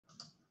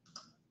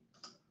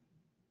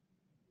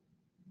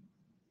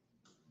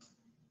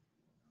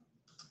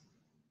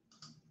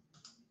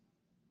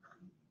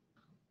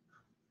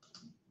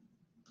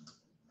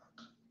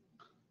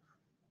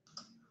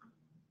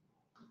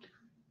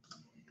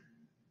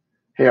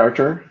Hey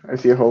Archer, I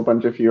see a whole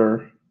bunch of you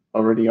are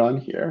already on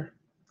here.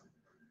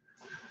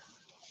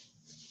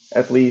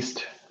 At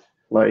least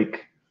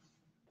like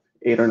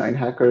 8 or 9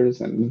 hackers,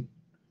 and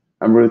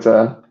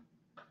Amruta,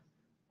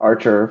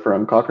 Archer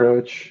from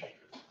Cockroach.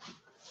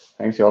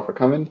 Thanks y'all for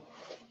coming.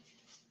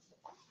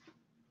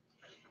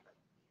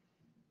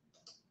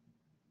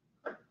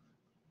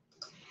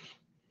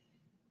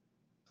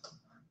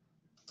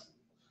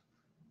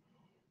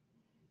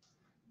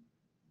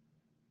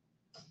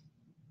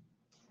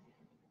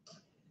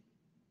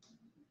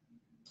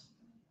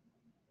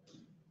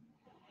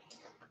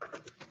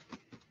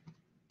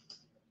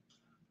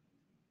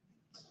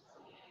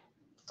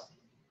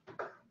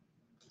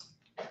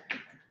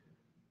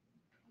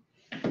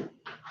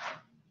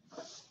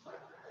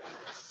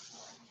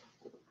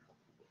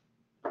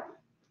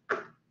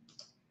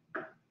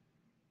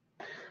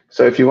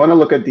 So if you want to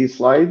look at these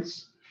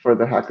slides for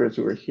the hackers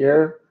who are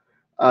here,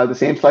 the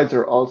same slides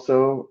are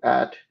also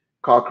at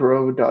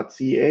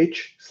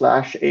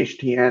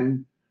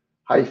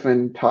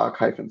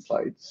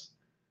cockroach.ch/htn-talk-slides.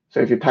 So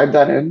if you type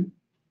that in,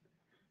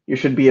 you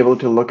should be able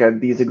to look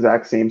at these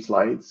exact same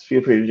slides.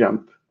 Feel free to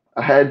jump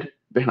ahead,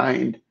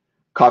 behind,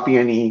 copy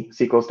any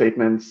SQL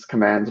statements,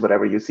 commands,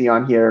 whatever you see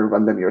on here,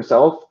 run them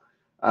yourself.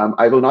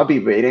 I will not be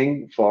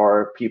waiting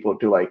for people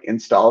to like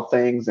install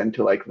things and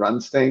to like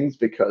run things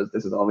because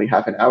this is only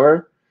half an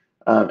hour.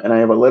 And I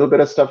have a little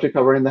bit of stuff to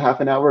cover in the half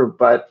an hour,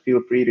 but feel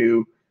free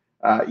to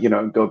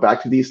go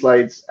back to these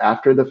slides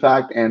after the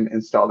fact and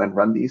install and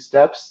run these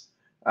steps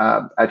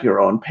at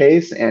your own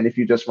pace. And if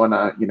you just want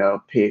to,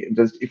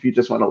 if you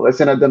just want to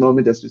listen at the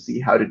moment just to see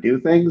how to do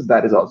things,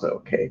 that is also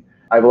okay.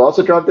 I will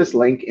also drop this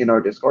link in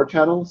our Discord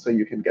channel so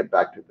you can get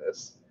back to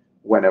this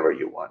whenever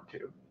you want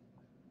to.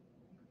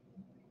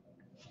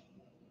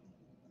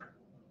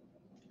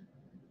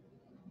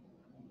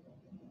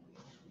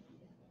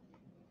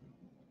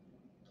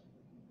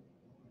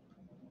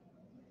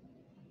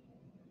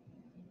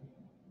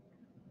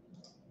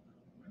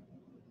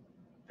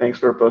 Thanks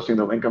for posting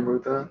the link,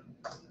 Amruta.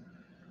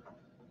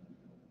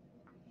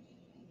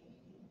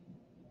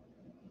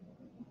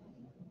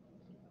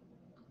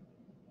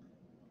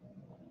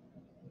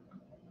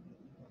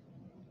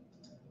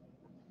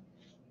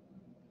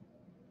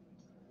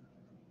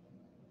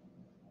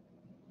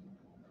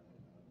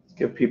 Let's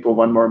give people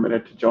 1 more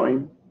minute to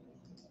join.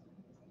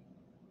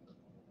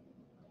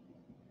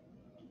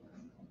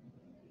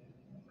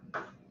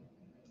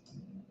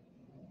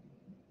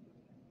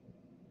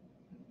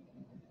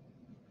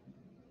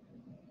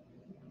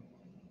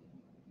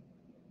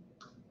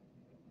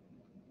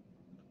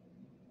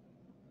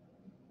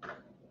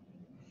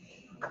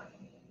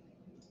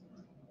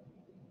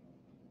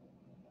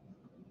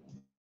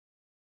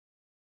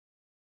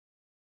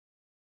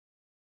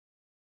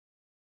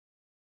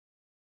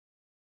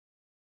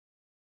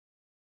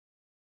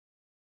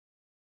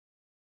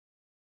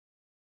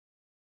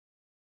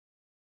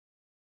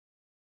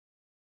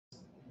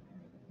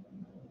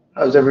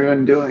 How's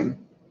everyone doing?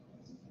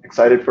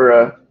 Excited for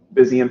a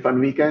busy and fun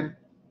weekend?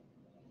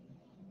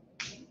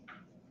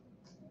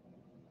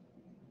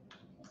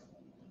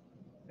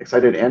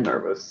 Excited and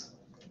nervous.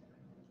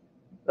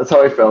 That's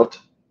how I felt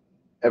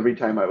every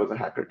time I was a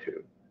hacker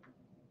too.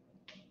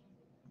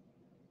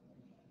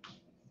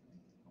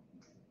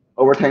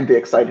 Over time, the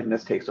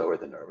excitedness takes over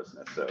the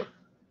nervousness. So,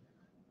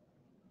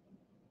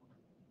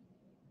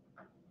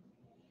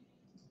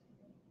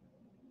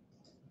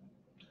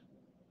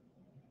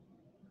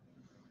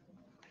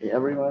 hey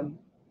everyone.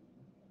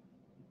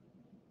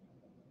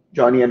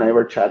 Johnny and I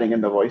were chatting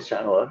in the voice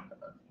channel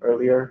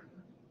earlier.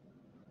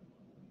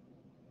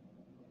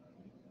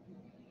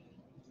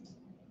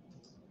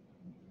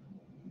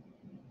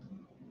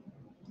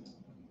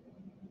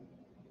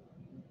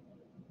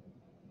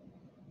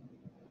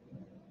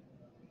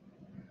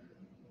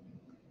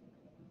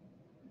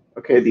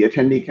 Okay, the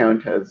attendee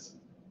count has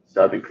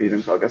stopped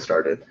increasing, so I'll get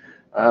started.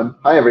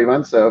 Hi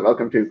everyone, so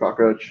welcome to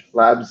Cockroach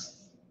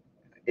Labs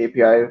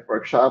API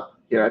workshop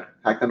here at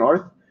Hack the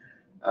North.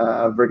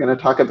 We're going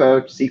to talk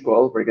about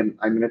SQL.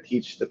 I'm going to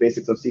teach the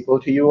basics of SQL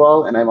to you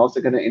all, and I'm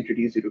also going to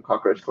introduce you to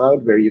Cockroach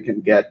Cloud, where you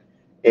can get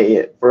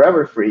a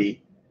forever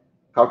free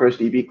Cockroach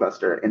DB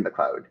cluster in the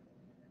cloud.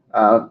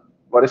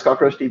 What is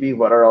Cockroach DB?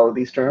 What are all of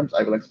these terms?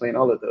 I will explain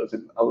all of those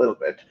in a little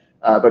bit.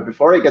 But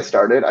before I get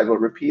started, I will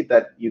repeat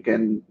that you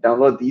can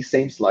download these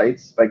same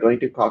slides by going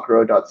to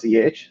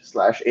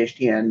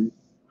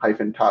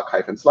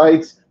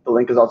cockroach.ch/htn-talk-slides. The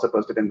link is also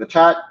posted in the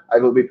chat. I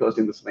will be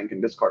posting this link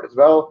in Discord as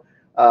well.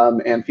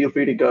 And feel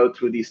free to go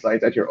through these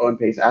slides at your own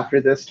pace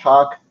after this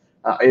talk.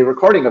 A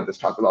recording of this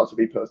talk will also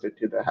be posted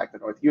to the Hack the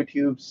North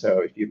YouTube. So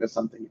if you miss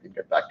something, you can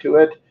get back to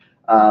it.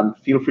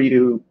 Feel free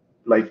to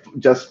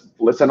just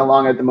listen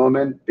along at the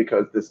moment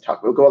because this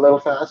talk will go a little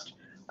fast.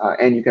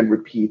 And you can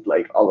repeat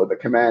all of the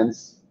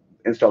commands,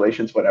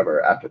 installations,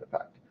 whatever after the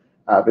fact.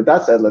 With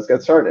that said, let's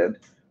get started.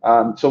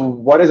 So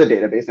what is a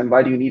database and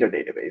why do you need a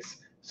database?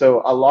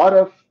 So a lot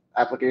of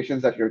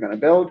applications that you're going to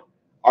build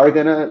are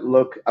going to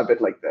look a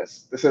bit like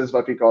this. This is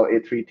what we call a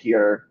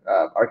 3-tier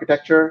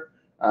architecture.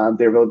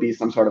 There will be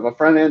some sort of a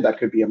front end. That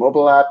could be a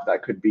mobile app.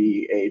 That could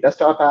be a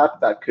desktop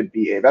app. That could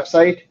be a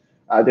website.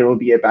 There will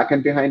be a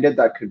backend behind it.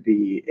 That could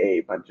be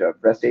a bunch of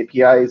REST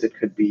APIs. It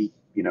could be,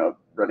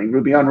 running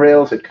Ruby on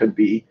Rails. It could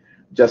be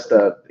just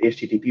a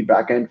HTTP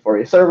backend for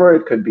a server.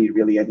 It could be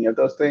really any of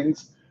those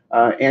things.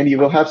 And you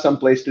will have some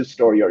place to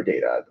store your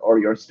data or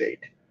your state.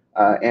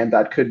 And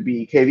that could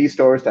be KV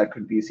stores. That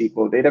could be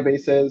SQL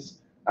databases.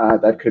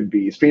 That could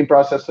be stream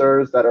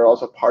processors that are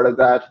also part of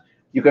that.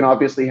 You can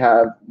obviously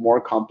have more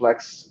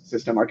complex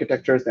system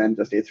architectures than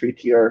just a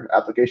 3-tier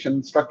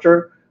application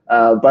structure.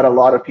 But a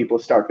lot of people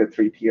start with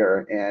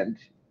 3-tier, and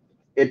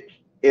it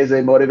is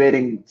a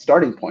motivating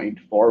starting point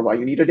for why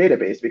you need a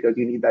database, because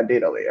you need that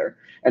data layer.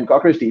 And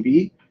Cockroach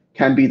DB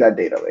can be that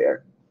data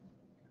layer.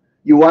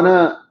 You want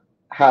to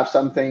have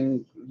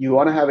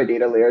a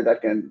data layer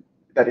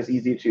that is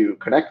easy to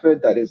connect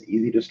with, that is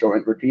easy to store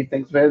and retrieve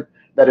things with,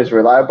 that is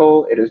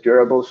reliable, it is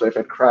durable, so if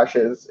it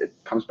crashes, it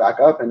comes back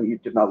up and you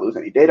did not lose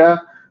any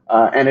data,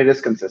 and it is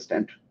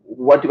consistent.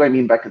 What do I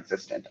mean by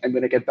consistent? I'm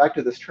going to get back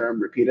to this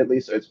term repeatedly,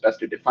 so it's best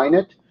to define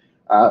it.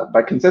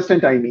 By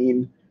consistent, I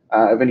mean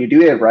when you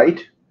do a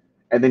write,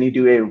 and then you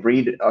do a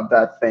read of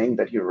that thing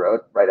that you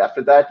wrote right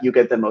after that, you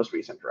get the most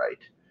recent write.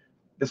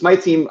 This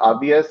might seem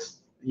obvious.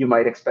 You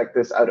might expect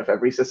this out of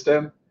every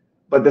system,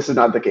 but this is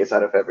not the case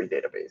out of every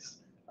database.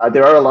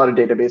 There are a lot of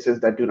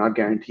databases that do not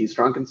guarantee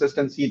strong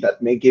consistency,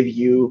 that may give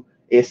you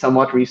a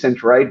somewhat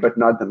recent write, but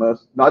not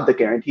the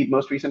guaranteed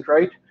most recent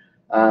write.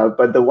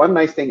 But the one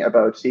nice thing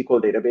about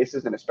SQL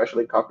databases, and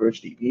especially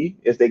Cockroach DB,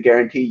 is they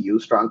guarantee you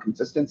strong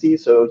consistency.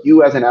 So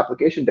you as an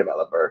application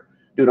developer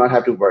do not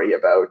have to worry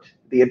about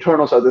the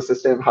internals of the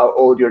system, how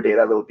old your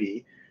data will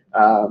be.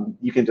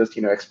 You can just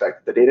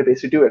expect the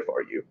database to do it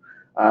for you.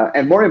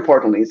 And more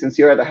importantly, since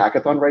you're at the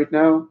hackathon right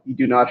now, you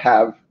do not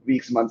have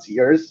weeks, months,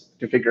 years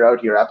to figure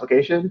out your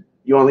application.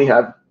 You only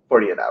have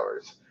 48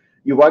 hours.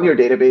 You want your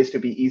database to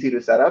be easy to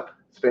set up,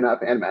 spin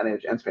up, and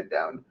manage, and spin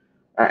down.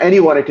 And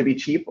you want it to be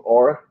cheap,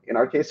 or in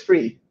our case,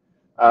 free.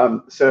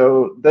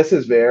 So this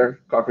is where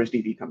Cockroach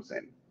DB comes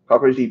in.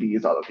 Cockroach DB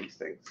is all of these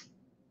things.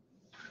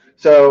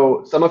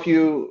 So some of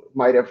you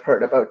might have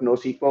heard about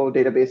NoSQL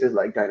databases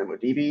like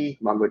DynamoDB,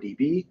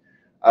 MongoDB.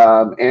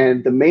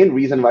 And the main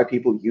reason why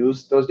people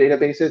use those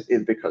databases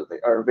is because they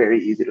are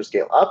very easy to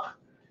scale up.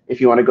 If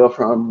you want to go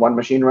from one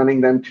machine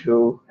running them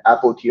to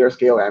Apple tier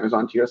scale,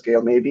 Amazon tier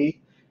scale,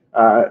 maybe,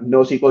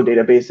 NoSQL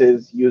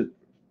databases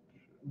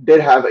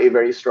did have a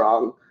very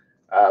strong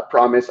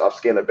promise of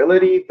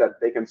scalability, that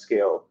they can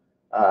scale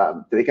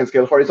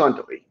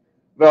horizontally.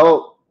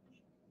 Well,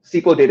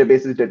 SQL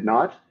databases did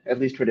not, at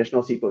least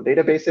traditional SQL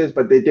databases,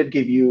 but they did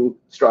give you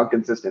strong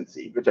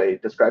consistency, which I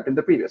described in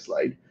the previous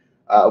slide.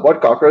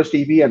 What Cockroach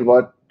DB and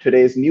what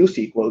today's new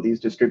SQL, these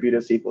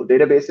distributed SQL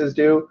databases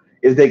do,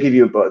 is they give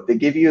you both. They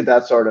give you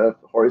that sort of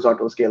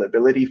horizontal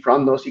scalability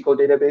from those SQL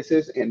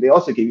databases, and they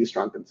also give you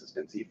strong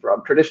consistency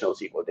from traditional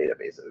SQL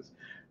databases.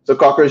 So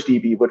Cockroach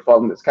DB would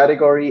fall in this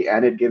category,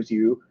 and it gives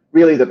you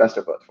really the best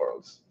of both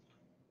worlds.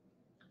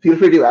 Feel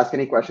free to ask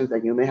any questions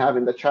that you may have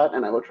in the chat,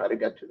 and I will try to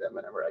get to them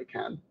whenever I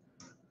can.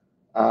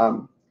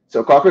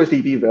 So Cockroach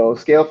DB will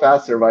scale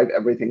fast, survive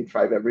everything,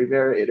 thrive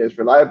everywhere. It is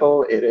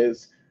reliable.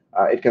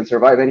 It can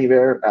survive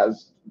anywhere,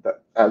 as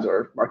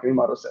our marketing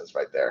model says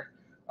right there.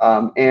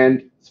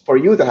 And for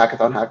you, the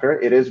hackathon hacker,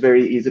 it is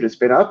very easy to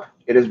spin up.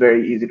 It is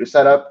very easy to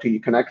set up, to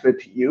connect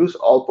with, to use.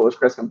 All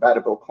Postgres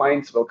compatible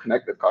clients will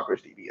connect with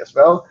Cockroach DB as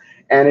well.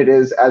 And it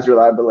is as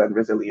reliable and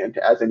resilient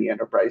as any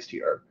enterprise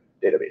tier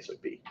database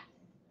would be.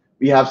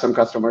 We have some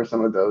customers,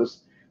 some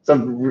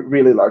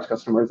really large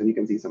customers, and you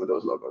can see some of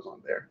those logos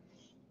on there.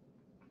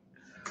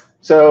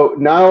 So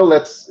now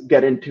let's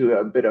get into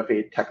a bit of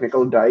a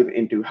technical dive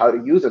into how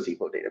to use a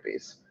SQL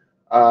database.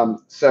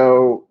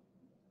 So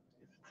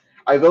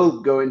I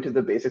will go into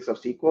the basics of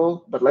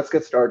SQL, but let's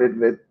get started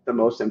with the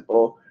most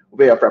simple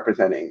way of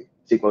representing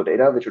SQL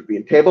data, which would be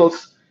in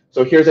tables.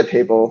 So here's a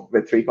table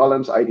with 3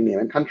 columns, ID, name,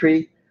 and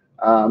country.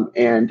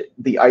 And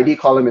the ID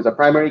column is a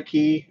primary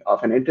key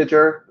of an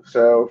integer.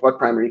 So what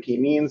primary key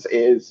means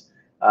is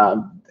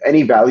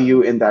any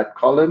value in that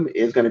column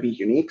is going to be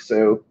unique.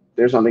 So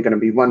there's only going to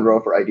be one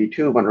row for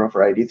ID2, one row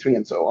for ID3,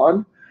 and so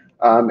on.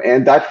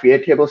 And that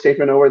create table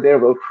statement over there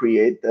will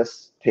create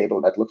this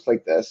table that looks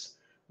like this.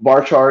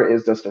 Varchar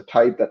is just a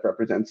type that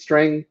represents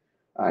string.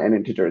 An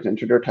integer is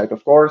integer type,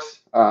 of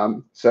course.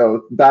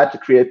 So that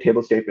create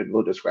table statement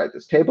will describe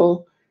this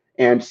table.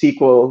 And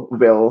SQL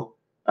will,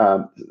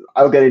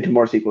 I'll get into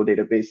more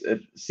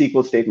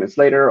SQL statements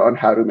later on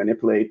how to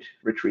manipulate,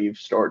 retrieve,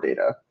 store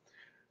data.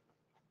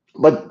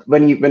 But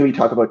when we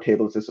talk about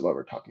tables, this is what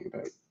we're talking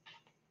about.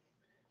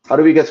 How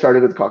do we get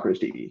started with Cockroach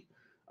DB?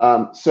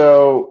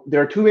 So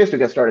there are 2 ways to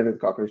get started with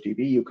Cockroach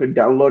DB. You could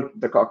download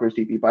the Cockroach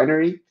DB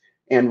binary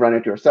and run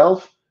it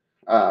yourself.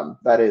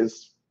 That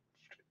is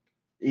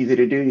easy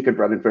to do. You could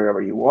run it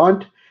wherever you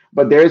want.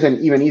 But there is an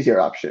even easier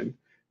option.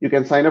 You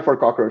can sign up for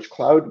Cockroach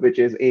Cloud, which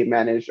is a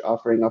managed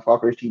offering of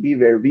Cockroach DB,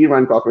 where we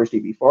run Cockroach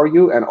DB for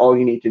you. And all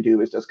you need to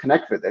do is just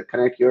connect with it.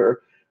 Connect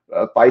your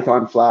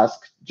Python, Flask,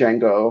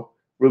 Django,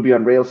 Ruby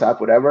on Rails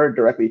app, whatever,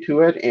 directly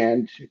to it,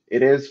 and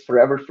it is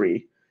forever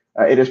free.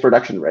 It is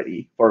production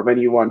ready for when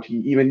you want to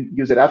even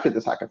use it after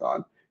this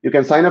hackathon. You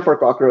can sign up for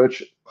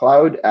Cockroach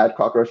Cloud at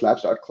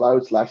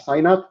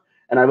cockroachlabs.cloud/signup,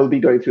 and I will be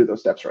going through those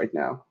steps right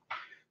now.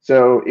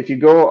 So if you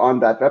go on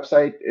that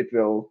website, it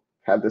will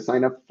have the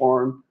sign up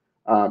form.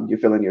 You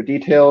fill in your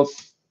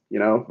details,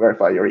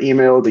 verify your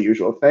email, the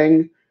usual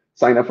thing.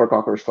 Sign up for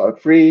Cockroach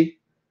Cloud free.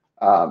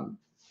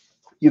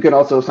 You can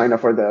also sign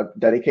up for the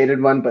dedicated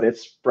one, but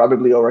it's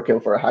probably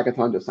overkill for a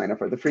hackathon to sign up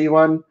for the free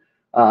one.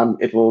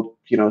 It will,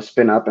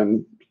 spin up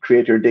and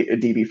create your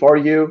DB for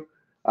you.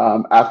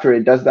 After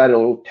it does that,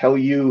 it'll tell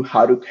you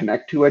how to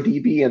connect to a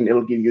DB, and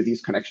it'll give you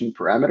these connection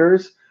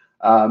parameters.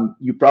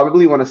 You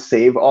probably want to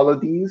save all of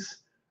these,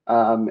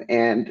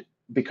 and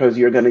because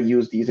you're going to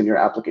use these in your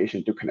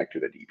application to connect to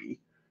the DB.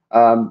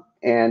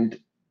 And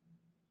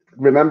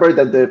remember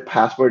that the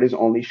password is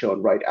only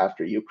shown right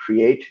after you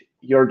create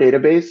your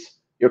database,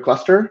 your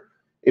cluster.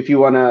 If you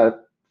want to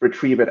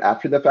retrieve it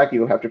after the fact,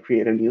 you'll have to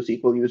create a new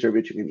SQL user,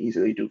 which you can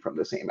easily do from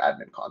the same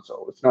admin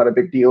console. It's not a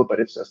big deal, but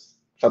it's just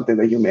something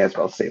that you may as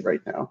well save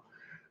right now.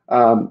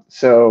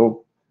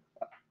 So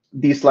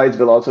these slides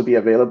will also be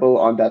available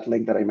on that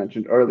link that I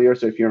mentioned earlier.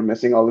 So if you're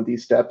missing all of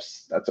these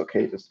steps, that's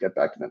OK. Just get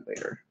back to them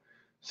later.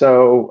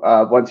 So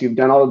once you've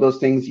done all of those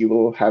things, you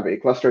will have a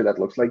cluster that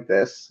looks like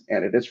this,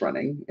 and it is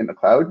running in the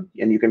cloud.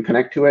 And you can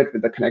connect to it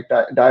with the connect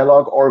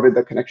dialog or with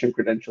the connection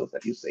credentials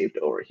that you saved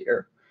over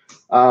here.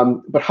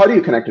 But how do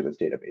you connect to this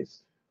database?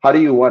 How do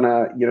you want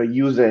to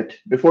use it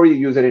before you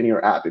use it in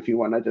your app, if you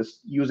want to just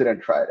use it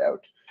and try it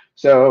out?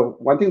 So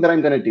one thing that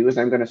I'm going to do is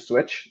I'm going to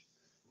switch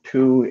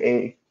to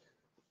a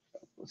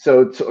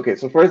so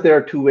first, there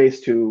are two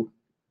ways to,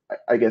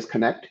 I guess,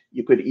 connect.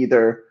 You could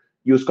either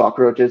use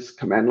Cockroach's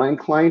command line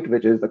client,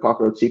 which is the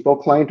Cockroach SQL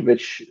client,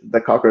 which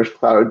the Cockroach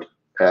Cloud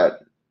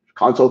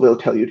console will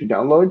tell you to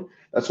download.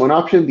 That's one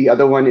option. The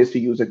other one is to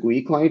use a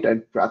GUI client, a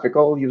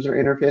graphical user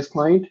interface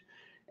client.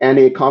 And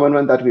a common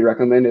one that we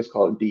recommend is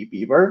called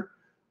dbeaver.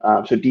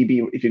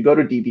 If you go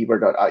to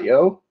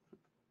dbeaver.io,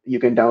 you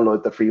can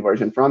download the free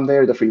version from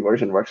there. The free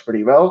version works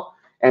pretty well,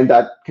 and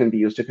that can be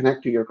used to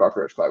connect to your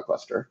Cockroach Cloud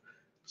cluster.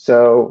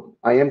 So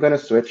I am going to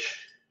switch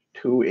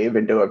to a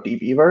window of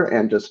dbeaver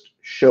and just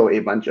show a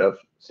bunch of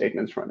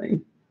statements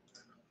running.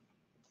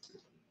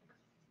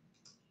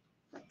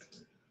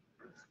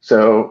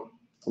 So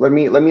let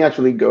me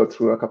actually go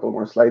through a couple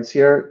more slides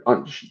here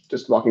on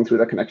just walking through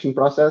the connection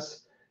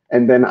process,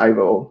 and then I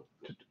will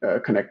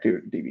connect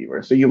to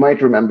dbeaver. So you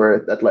might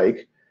remember that,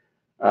 like,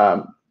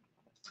 so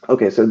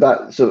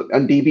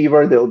on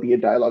dbeaver, there will be a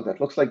dialog that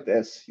looks like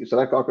this. You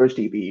select Cockroach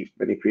DB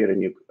when you create a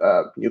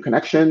new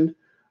connection.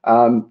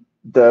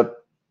 The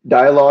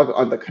dialog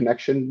on the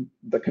connection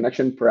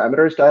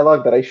parameters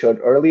dialog that I showed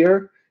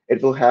earlier,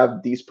 it will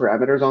have these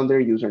parameters on there: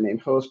 username,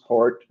 host,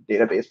 port,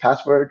 database,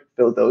 password.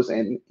 Fill those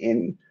in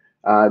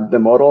the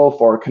modal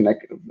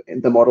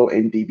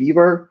in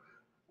dbeaver,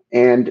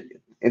 and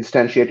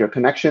instantiate your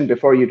connection.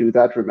 Before you do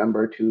that,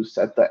 remember to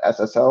set the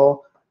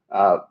SSL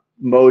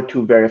mode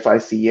to verify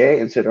CA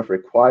instead of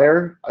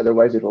require.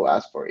 Otherwise, it will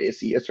ask for a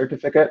CA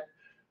certificate.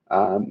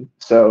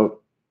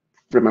 So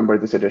remember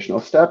this additional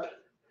step.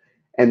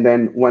 And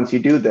then once you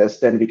do this,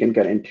 then we can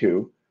get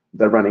into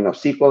the running of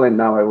SQL. And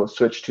now I will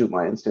switch to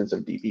my instance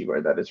of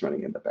dbeaver that is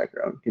running in the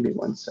background. Give me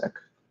 1 sec.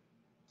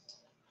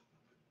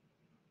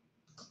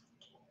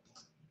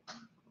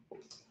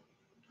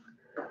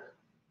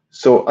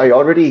 So I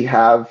already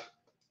have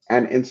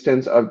an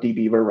instance of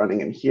dbeaver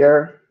running in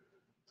here.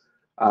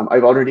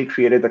 I've already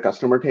created the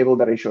customer table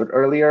that I showed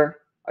earlier.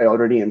 I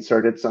already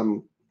inserted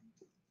some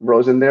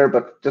rows in there,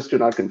 but just to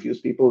not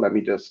confuse people, let me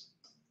just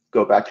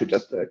go back to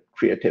just the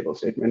create table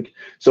statement.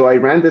 So I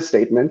ran this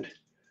statement,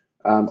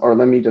 or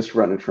let me just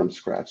run it from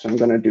scratch. So I'm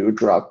going to do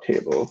drop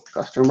table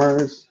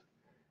customers,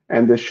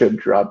 and this should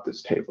drop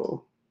this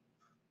table.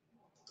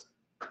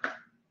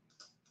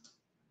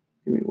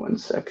 Give me 1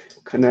 sec.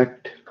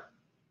 Connect.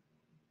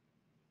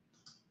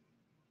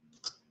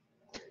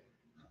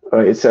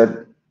 It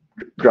said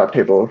drop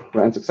table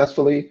ran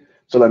successfully.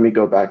 So let me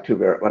go back to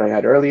what I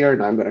had earlier.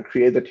 Now I'm going to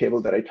create the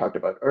table that I talked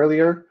about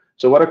earlier.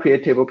 So what a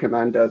create table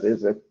command does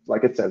is,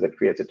 like it says, it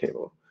creates a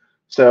table.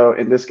 So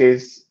in this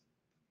case,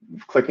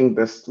 clicking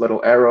this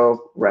little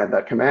arrow ran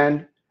that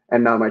command,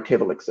 and now my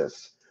table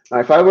exists. Now,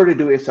 if I were to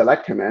do a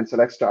select command,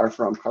 select star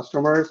from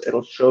customers,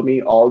 it'll show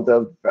me all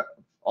the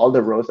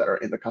rows that are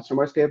in the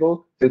customers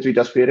table. Since we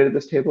just created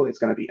this table, it's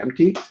going to be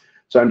empty.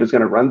 So I'm just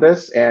going to run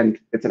this, and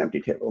it's an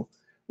empty table.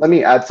 Let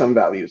me add some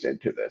values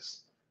into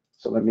this.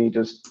 So let me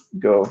just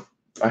go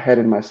ahead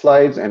in my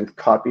slides and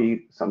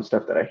copy some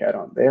stuff that I had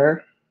on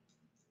there.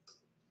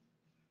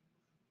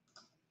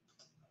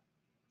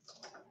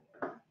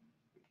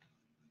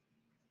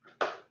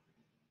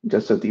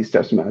 Just so these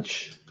steps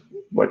match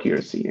what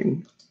you're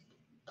seeing.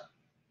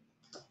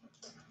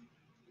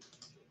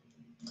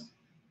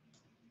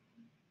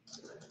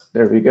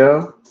 There we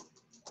go.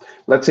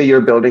 Let's say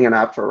you're building an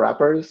app for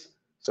wrappers.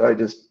 So I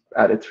just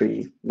added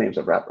 3 names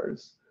of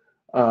wrappers.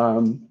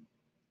 I'm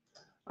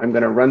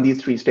going to run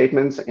these 3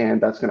 statements, and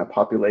that's going to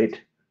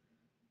populate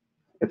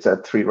it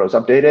said 3 rows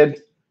updated.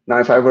 Now,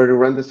 if I were to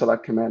run the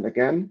select command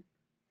again,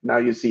 now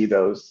you see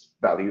those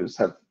values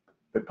have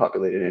been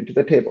populated into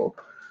the table.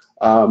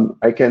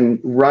 I can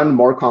run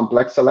more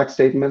complex select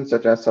statements,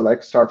 such as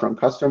select star from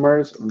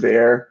customers,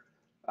 where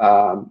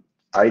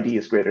ID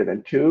is greater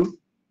than 2,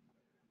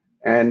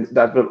 and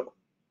that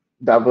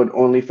would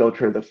only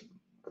filter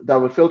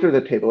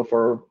the table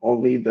for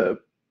only the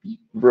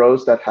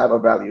rows that have a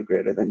value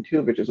greater than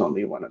 2, which is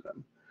only one of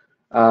them.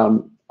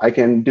 I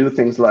can do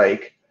things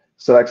like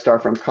select star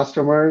from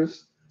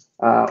customers,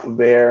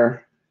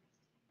 or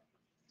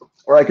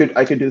I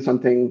could do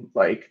something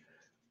like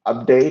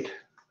update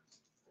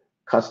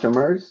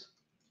customers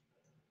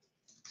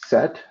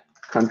set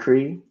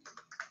country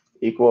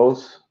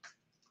equals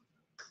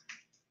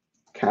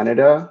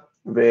Canada,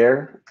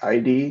 where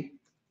ID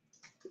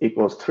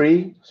equals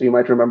 3. So you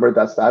might remember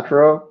that's that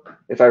row.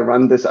 If I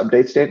run this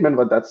update statement,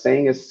 what that's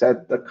saying is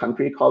set the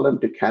country column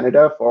to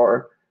Canada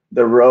for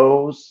the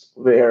rows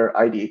where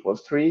ID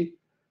equals 3.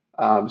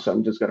 So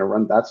I'm just going to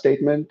run that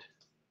statement.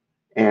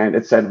 And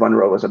it said 1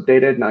 row was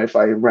updated. Now, if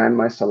I ran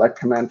my select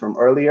command from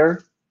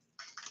earlier,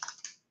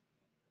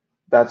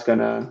 that's going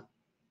to,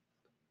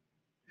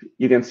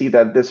 you can see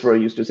that this row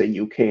used to say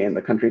UK in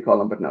the country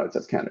column, but now it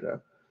says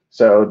Canada.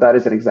 So that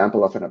is an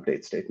example of an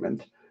update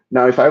statement.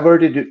 Now, if I were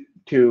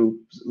to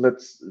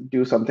let's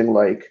do something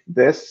like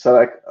this,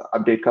 select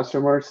update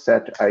customer,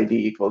 set ID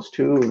equals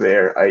 2,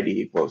 where ID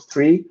equals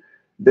 3.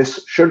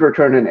 This should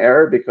return an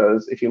error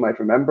because if you might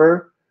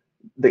remember,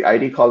 the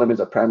ID column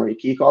is a primary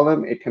key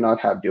column. It cannot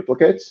have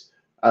duplicates.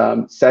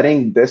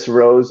 Setting this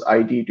row's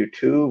ID to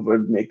 2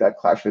 would make that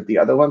clash with the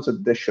other one, so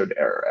this should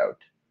error out.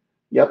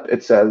 Yep,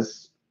 it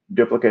says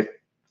duplicate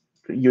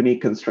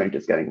unique constraint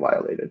is getting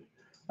violated.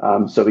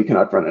 So we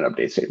cannot run an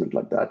update statement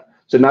like that.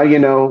 So now you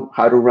know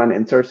how to run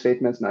insert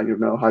statements. Now you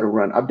know how to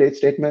run update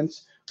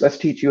statements. Let's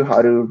teach you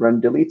how to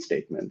run delete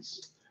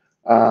statements.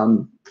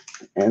 And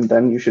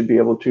then you should be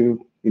able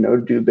to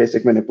do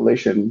basic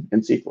manipulation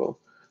in SQL.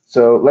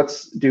 So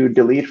let's do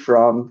delete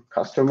from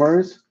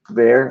customers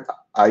where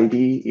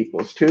ID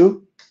equals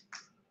 2.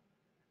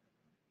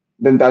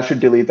 Then that should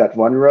delete that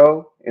 1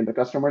 row in the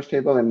customers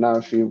table. And now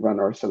if we run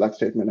our select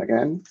statement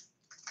again,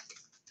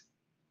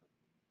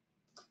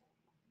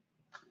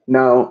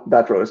 now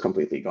that row is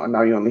completely gone.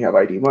 Now you only have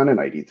ID 1 and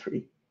ID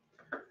 3.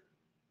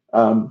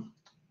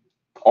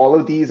 All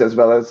of these, as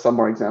well as some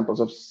more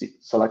examples of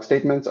select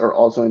statements, are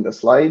also in the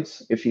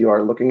slides if you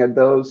are looking at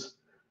those.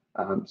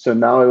 So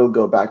now I will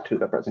go back to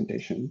the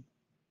presentation.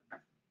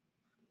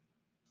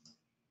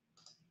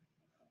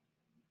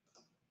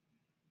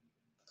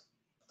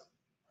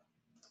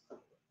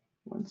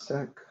 One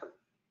sec.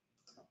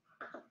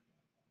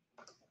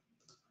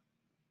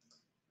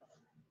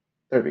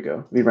 There we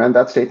go. We ran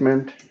that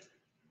statement.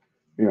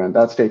 We ran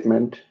that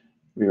statement.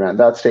 We ran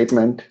that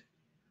statement.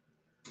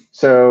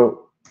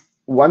 So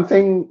one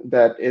thing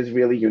that is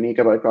really unique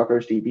about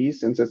Cockroach DB,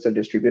 since it's a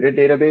distributed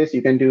database,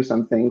 you can do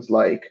some things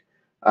like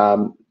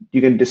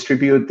you can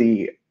distribute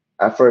the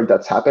effort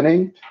that's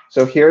happening.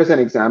 So here's an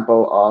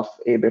example of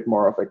a bit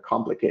more of a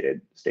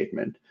complicated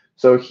statement.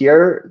 So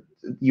here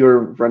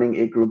you're running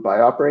a group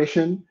by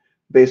operation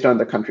based on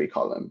the country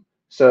column.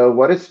 So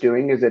what it's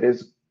doing is it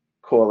is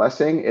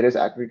coalescing, it is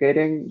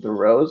aggregating the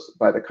rows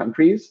by the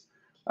countries,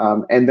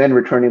 and then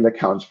returning the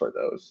counts for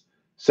those.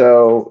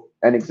 So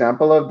an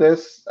example of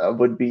this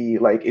would be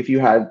like if you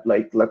had,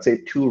 like, let's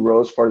say 2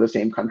 rows for the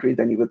same country,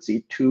 then you would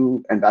see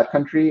 2 in that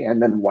country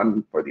and then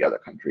 1 for the other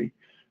country,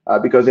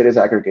 because it is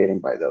aggregating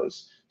by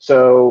those.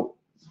 So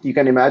you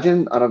can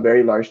imagine on a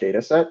very large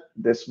data set,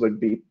 this would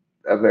be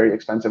a very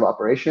expensive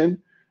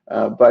operation.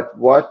 But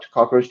what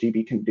Cockroach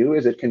DB can do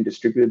is it can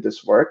distribute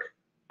this work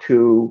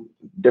to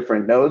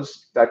different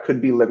nodes that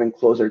could be living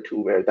closer to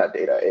where that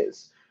data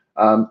is.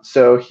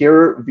 So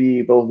here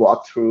we will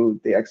walk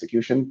through the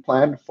execution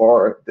plan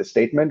for the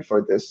statement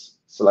for this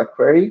select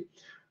query.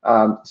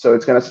 So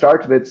it's going to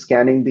start with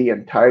scanning the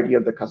entirety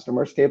of the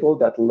customers table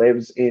that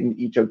lives in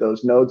each of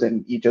those nodes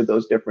in each of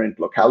those different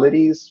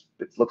localities.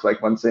 It looks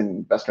like one's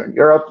in Western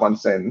Europe,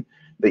 one's in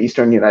the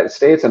Eastern United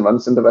States, and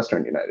one's in the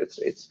Western United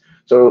States.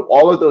 So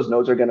all of those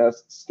nodes are going to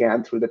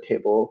scan through the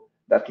table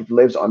that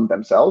lives on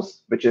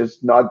themselves, which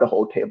is not the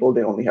whole table.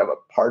 They only have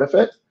a part of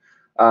it.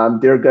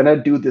 They're going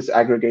to do this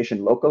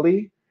aggregation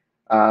locally.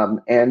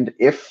 And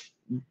if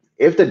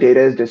the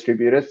data is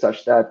distributed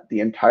such that the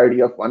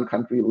entirety of one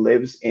country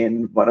lives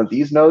in one of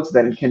these nodes,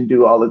 then it can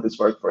do all of this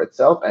work for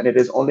itself. And it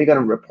is only going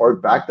to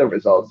report back the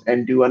results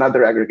and do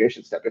another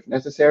aggregation step if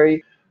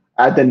necessary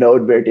at the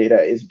node where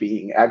data is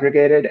being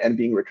aggregated and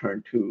being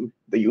returned to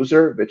the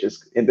user, which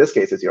is, in this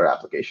case, is your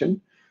application.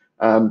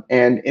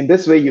 And in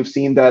this way, you've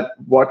seen that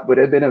what would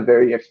have been a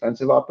very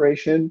expensive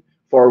operation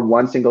for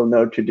one single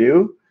node to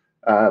do,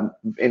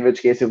 in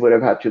which case it would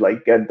have had to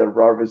like get the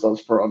raw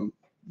results from,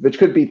 which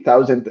could be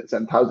thousands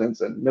and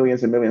thousands and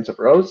millions of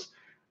rows.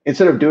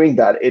 Instead of doing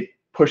that, it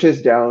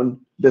pushes down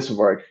this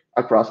work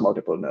across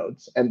multiple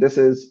nodes. And this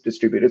is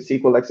distributed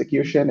SQL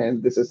execution,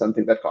 and this is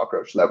something that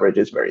Cockroach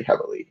leverages very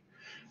heavily.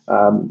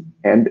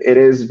 And it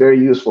is very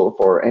useful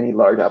for any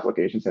large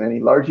applications and any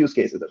large use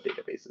cases of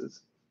databases.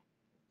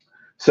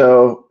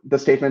 So the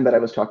statement that I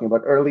was talking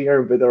about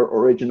earlier, with our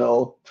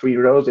original 3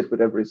 rows, it would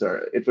have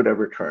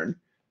returned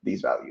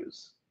these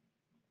values.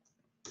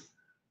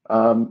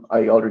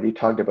 I already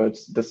talked about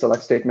the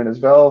select statement as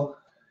well.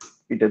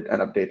 We did an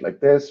update like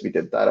this. We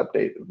did that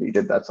update. We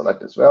did that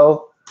select as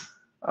well.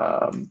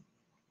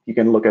 You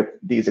can look at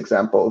these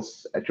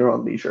examples at your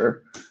own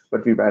leisure,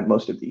 but we ran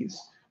most of these.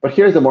 But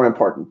here's the more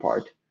important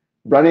part.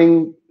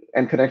 Running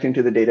and connecting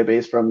to the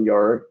database from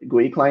your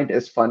GUI client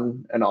is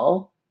fun and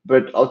all,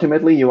 but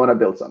ultimately you want to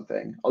build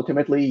something.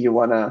 Ultimately, you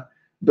want to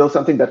build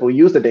something that will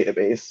use the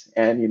database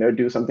and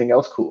do something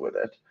else cool with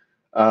it.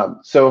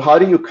 So how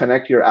do you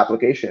connect your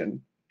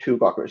application to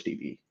Cockroach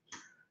DB?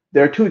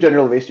 There are 2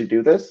 general ways to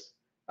do this.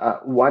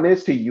 One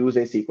is to use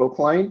a SQL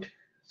client,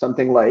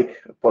 something like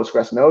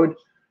Postgres node.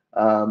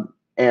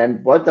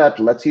 And what that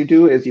lets you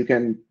do is you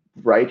can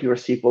write your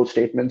SQL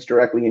statements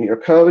directly in your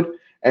code,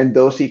 and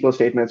those SQL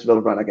statements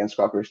will run against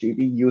Cockroach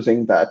DB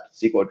using that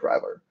SQL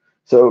driver.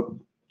 So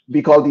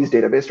we call these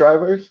database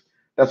drivers.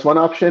 That's one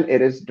option.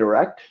 It is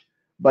direct,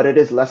 but it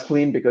is less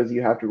clean because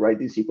you have to write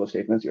these SQL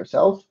statements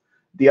yourself.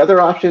 The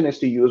other option is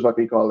to use what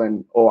we call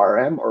an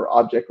ORM, or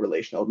object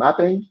relational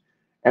mapping.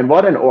 And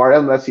what an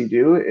ORM lets you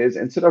do is,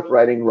 instead of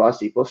writing raw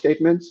SQL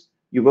statements,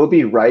 you will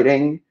be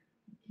writing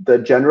the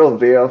general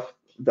way of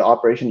the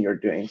operation you're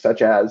doing,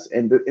 such as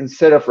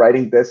instead of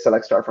writing this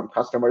select star from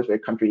customers where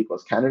country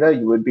equals Canada,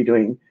 you would be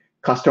doing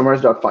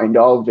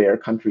customers.findAll where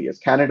country is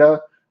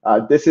Canada.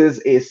 This is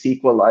a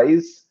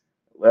SQLize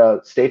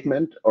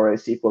statement or a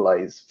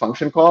SQLize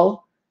function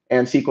call,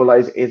 and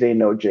SQLize is a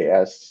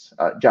Node.js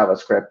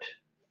JavaScript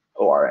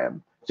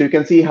ORM. So you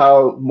can see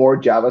how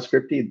more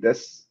JavaScripty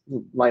this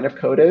line of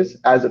code is,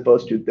 as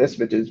opposed to this,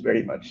 which is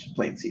very much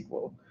plain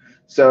SQL.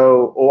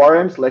 So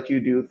ORMs let you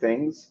do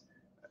things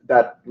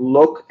that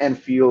look and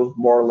feel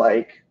more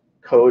like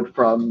code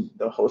from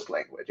the host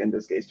language, in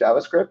this case,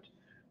 JavaScript.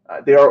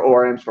 There are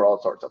ORMs for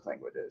all sorts of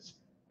languages.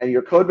 And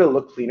your code will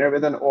look cleaner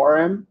with an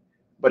ORM.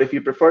 But if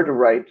you prefer to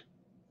write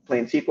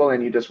plain SQL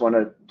and you just want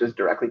to just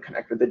directly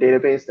connect with the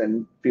database,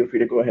 then feel free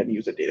to go ahead and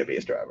use a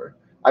database driver.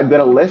 I'm going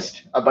to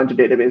list a bunch of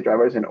database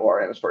drivers and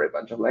ORMs for a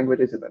bunch of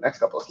languages in the next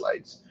couple of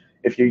slides.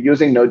 If you're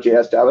using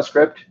Node.js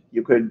JavaScript,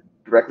 you could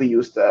directly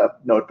use the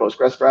Node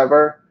Postgres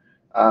driver,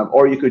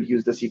 or you could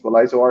use the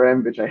SQLize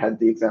ORM, which I had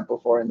the example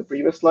for in the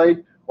previous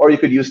slide, or you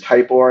could use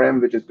Type ORM,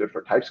 which is good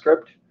for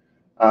TypeScript.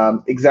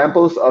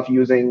 Examples of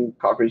using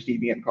Cockroach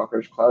DB and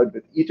Cockroach Cloud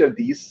with each of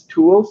these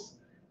tools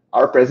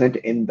are present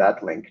in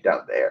that link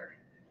down there.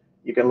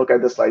 You can look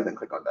at the slides and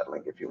click on that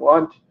link if you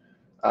want.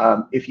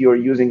 If you're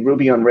using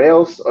Ruby on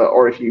Rails,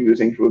 or if you're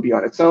using Ruby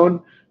on its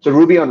own. So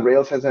Ruby on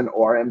Rails has an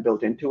ORM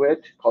built into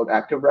it called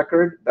Active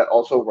Record that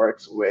also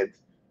works with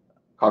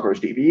Cockroach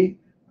DB.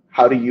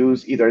 How to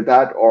use either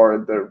that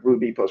or the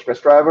Ruby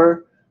Postgres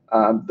driver,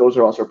 those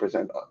are also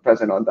present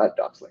on that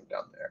docs link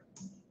down there.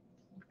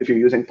 If you're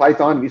using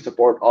Python, we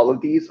support all of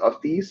these.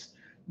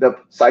 The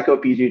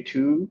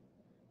PsychoPG2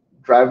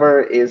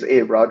 driver is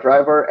a raw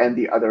driver, and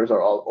the others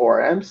are all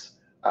ORMs.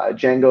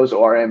 Django's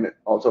ORM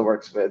also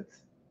works with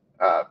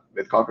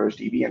Cockroach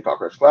DB and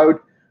Cockroach Cloud.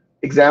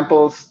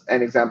 Examples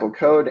and example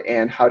code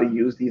and how to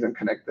use these and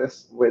connect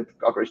this with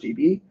Cockroach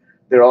DB,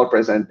 they're all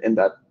present in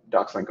that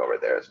docs link over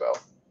there as well.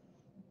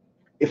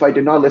 If I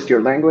did not list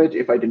your language,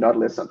 if I did not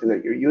list something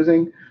that you're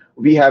using,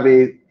 we have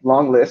a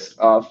long list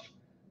of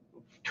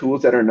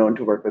tools that are known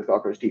to work with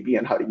Cockroach DB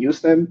and how to use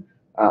them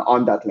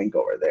on that link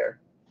over there.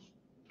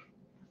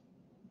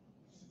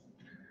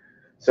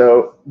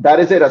 So that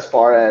is it as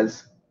far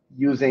as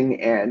using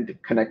and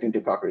connecting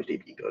to Cockroach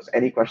DB goes.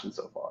 Any questions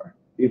so far?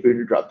 Feel free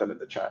to drop them in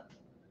the chat.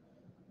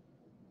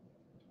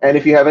 And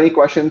if you have any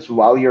questions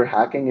while you're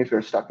hacking, if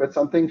you're stuck with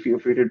something, feel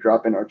free to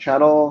drop in our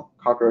channel,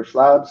 Cockroach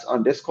Labs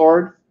on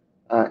Discord,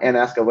 and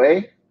ask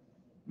away.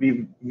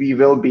 We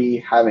will be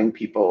having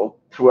people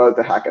throughout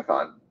the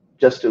hackathon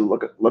just to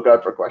look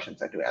out for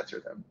questions and to answer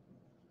them.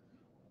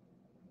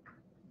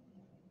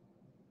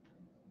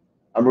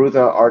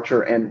 Amruta,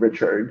 Archer, and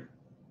Richard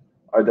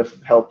are the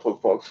helpful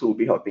folks who will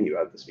be helping you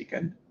out this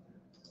weekend.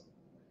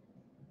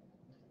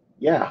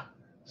 Yeah,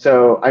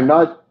 so I'm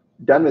not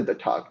done with the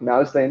talk.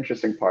 Now is the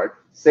interesting part.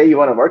 Say you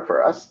want to work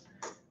for us.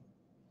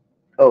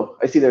 Oh,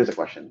 I see there's a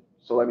question.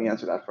 So let me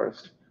answer that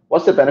first.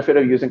 What's the benefit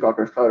of using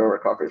Cockroach Cloud over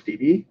Cockroach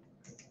DB?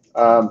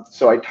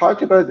 So I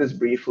talked about this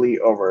briefly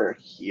over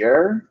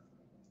here.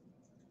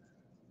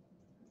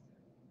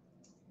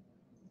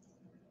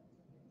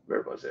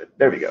 Where was it?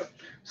 There we go.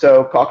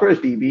 So Cockroach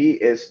DB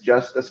is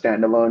just a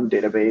standalone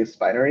database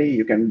binary.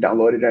 You can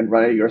download it and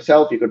run it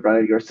yourself. You could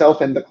run it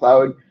yourself in the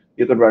cloud.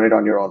 You could run it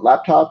on your own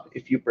laptop.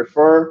 If you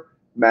prefer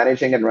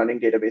managing and running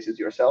databases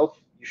yourself,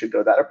 you should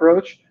go that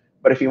approach.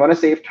 But if you want to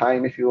save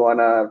time, if you want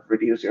to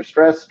reduce your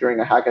stress during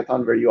a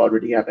hackathon where you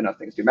already have enough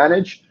things to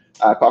manage,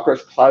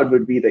 Cockroach Cloud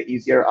would be the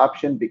easier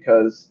option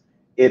because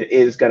it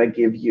is going to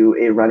give you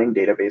a running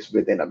database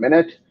within a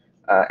minute.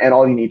 And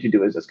all you need to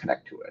do is just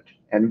connect to it.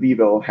 And we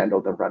will handle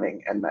the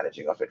running and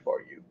managing of it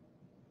for you.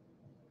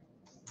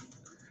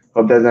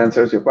 Hope that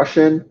answers your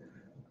question.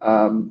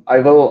 I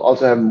will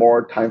also have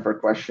more time for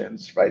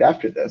questions right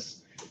after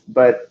this,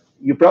 but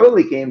you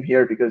probably came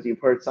here because you've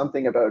heard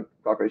something about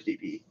Cockroach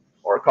DB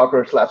or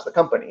Cockroach Labs, the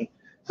company.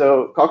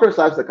 So Cockroach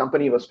Labs, the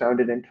company, was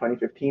founded in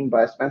 2015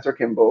 by Spencer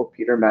Kimball,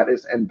 Peter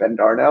Mattis, and Ben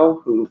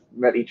Darnell, who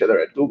met each other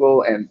at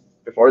Google and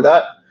before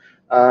that.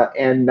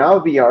 And now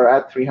we are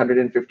at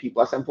 350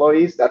 plus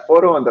employees. That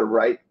photo on the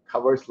right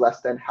covers less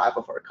than half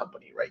of our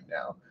company right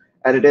now.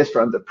 And it is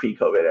from the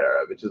pre-COVID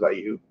era, which is why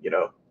you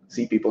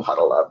see people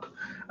huddle up.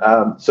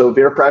 So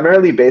we're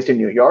primarily based in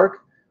New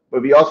York,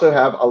 but we also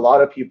have a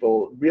lot of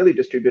people really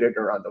distributed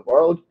around the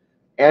world.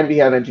 And we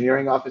have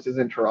engineering offices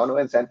in Toronto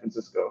and San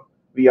Francisco.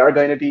 We are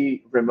going to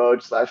be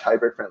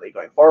remote/hybrid friendly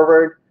going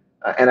forward.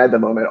 And at the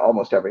moment,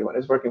 almost everyone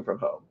is working from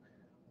home.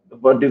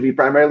 What do we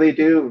primarily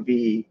do?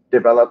 We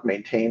develop,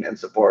 maintain, and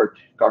support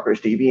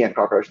Cockroach DB and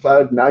Cockroach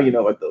Cloud. Now you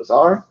know what those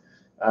are.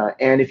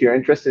 And if you're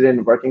interested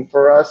in working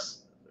for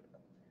us,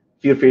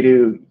 feel free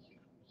to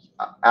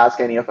ask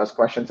any of us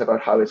questions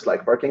about how it's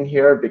like working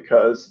here,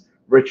 because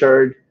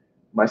Richard,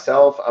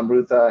 myself,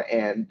 Amrutha,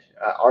 and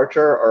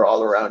Archer are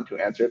all around to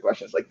answer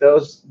questions like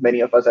those.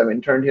 Many of us have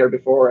interned here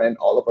before, and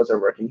all of us are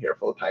working here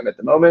full time at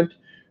the moment.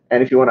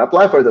 And if you want to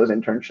apply for those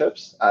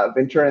internships,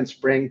 winter and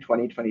spring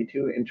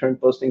 2022 intern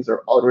postings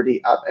are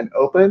already up and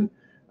open,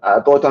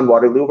 both on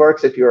Waterloo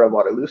Works if you're a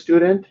Waterloo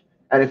student,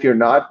 and if you're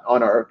not,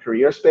 on our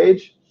careers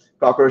page,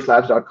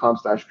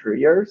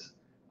 cockroachlabs.com/careers.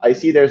 I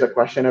see there's a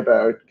question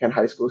about, can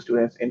high school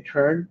students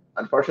intern?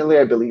 Unfortunately,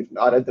 I believe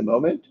not at the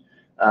moment.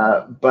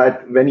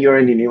 But when you're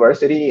in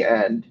university,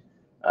 and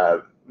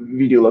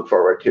we do look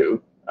forward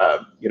to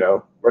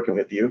working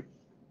with you.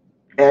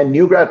 And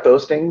new grad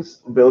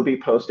postings will be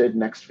posted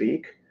next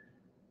week.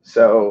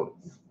 So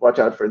watch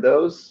out for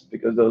those,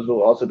 because those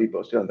will also be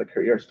posted on the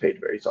careers page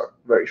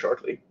very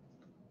shortly.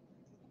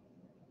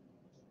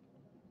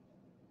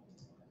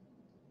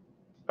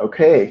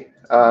 Okay.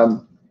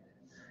 And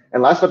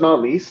last but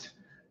not least,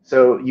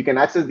 so you can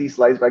access these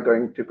slides by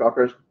going to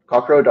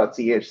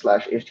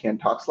cockroach.ch/htn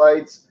talk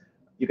slides.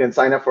 You can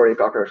sign up for a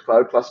Cockroach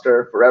Cloud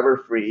cluster forever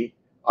free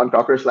on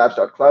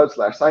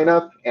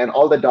cockroachlabs.cloud/signup, and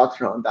all the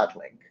docs are on that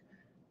link.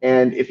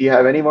 And if you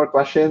have any more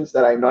questions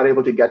that I'm not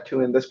able to get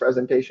to in this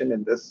presentation,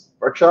 in this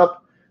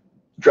workshop,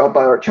 drop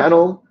by our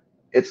channel.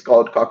 It's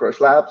called Cockroach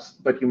Labs,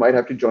 but you might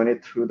have to join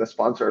it through the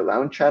sponsor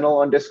lounge channel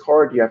on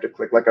Discord. You have to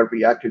click like a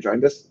React to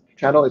join this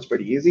channel. It's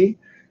pretty easy.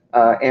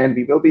 And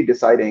we will be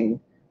deciding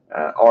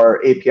our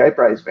API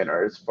prize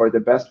winners for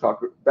the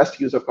best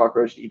use of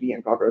Cockroach DB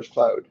and Cockroach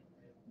Cloud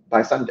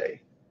by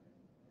Sunday.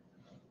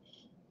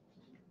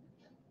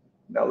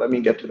 Now let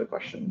me get to the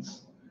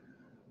questions.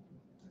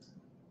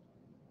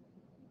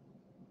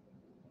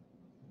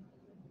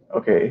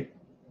 Okay,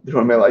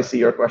 Dromil, I see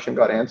your question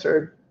got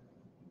answered.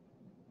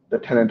 The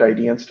tenant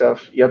ID and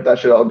stuff. Yep, that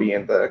should all be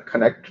in the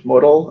connect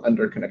modal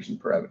under connection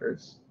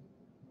parameters.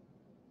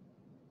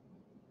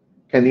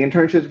 Can the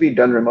internships be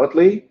done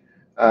remotely?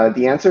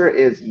 The answer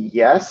is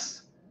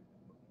yes.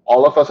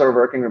 All of us are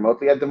working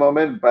remotely at the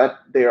moment, but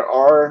there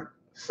are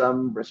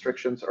some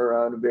restrictions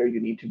around where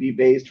you need to be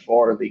based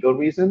for legal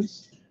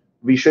reasons.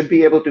 We should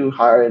be able to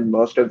hire in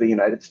most of the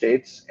United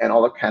States and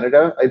all of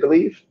Canada, I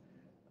believe.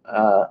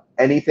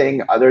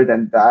 Anything other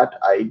than that,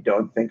 I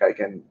don't think I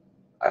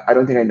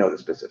know the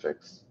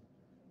specifics.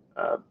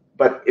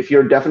 But if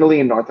you're definitely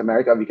in North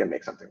America, we can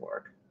make something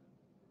work.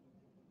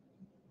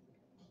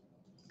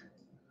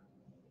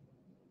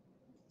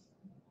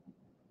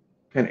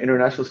 Can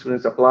international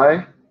students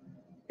apply?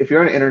 If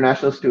you're an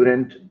international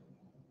student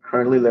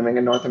currently living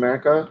in North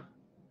America,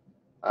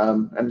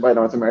 and by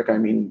North America, I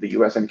mean the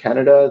US and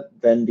Canada,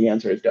 then the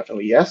answer is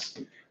definitely yes.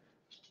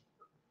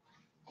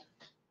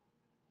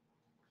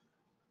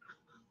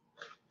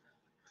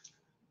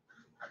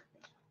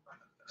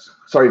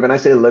 Sorry, when I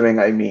say living,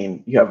 I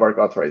mean you have work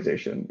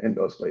authorization in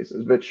those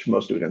places, which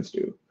most students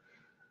do.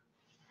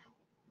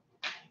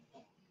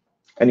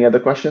 Any other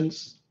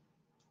questions?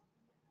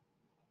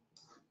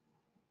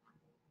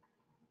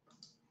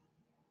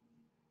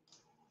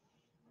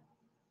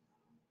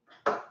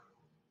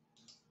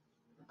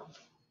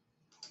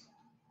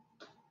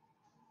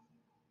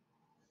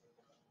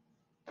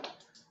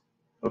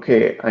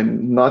 Okay,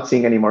 I'm not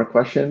seeing any more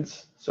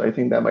questions, so I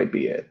think that might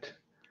be it.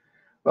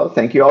 Well,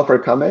 thank you all for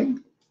coming.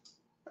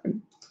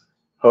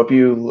 Hope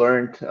you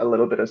learned a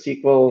little bit of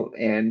SQL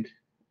and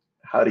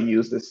how to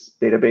use this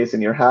database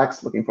in your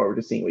hacks. Looking forward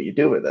to seeing what you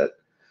do with it.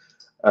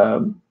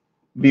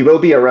 We will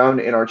be around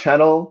in our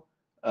channel,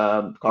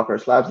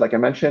 Cockroach Labs, like I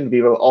mentioned.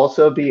 We will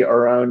also be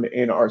around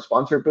in our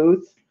sponsor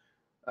booth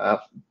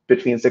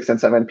between 6 and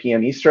 7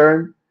 p.m.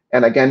 Eastern,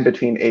 and again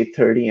between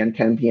 8:30 and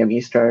 10 p.m.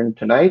 Eastern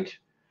tonight.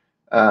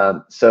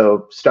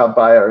 So stop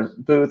by our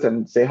booth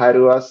and say hi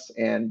to us,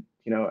 and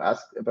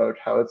ask about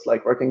how it's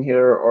like working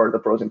here, or the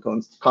pros and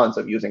cons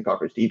of using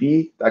Cockroach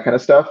DB, that kind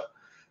of stuff.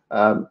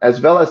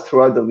 As well as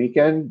throughout the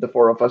weekend, the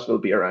 4 of us will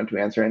be around to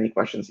answer any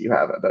questions you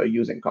have about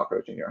using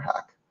Cockroach in your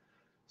hack.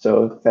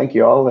 So thank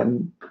you all,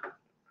 and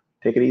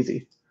take it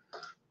easy.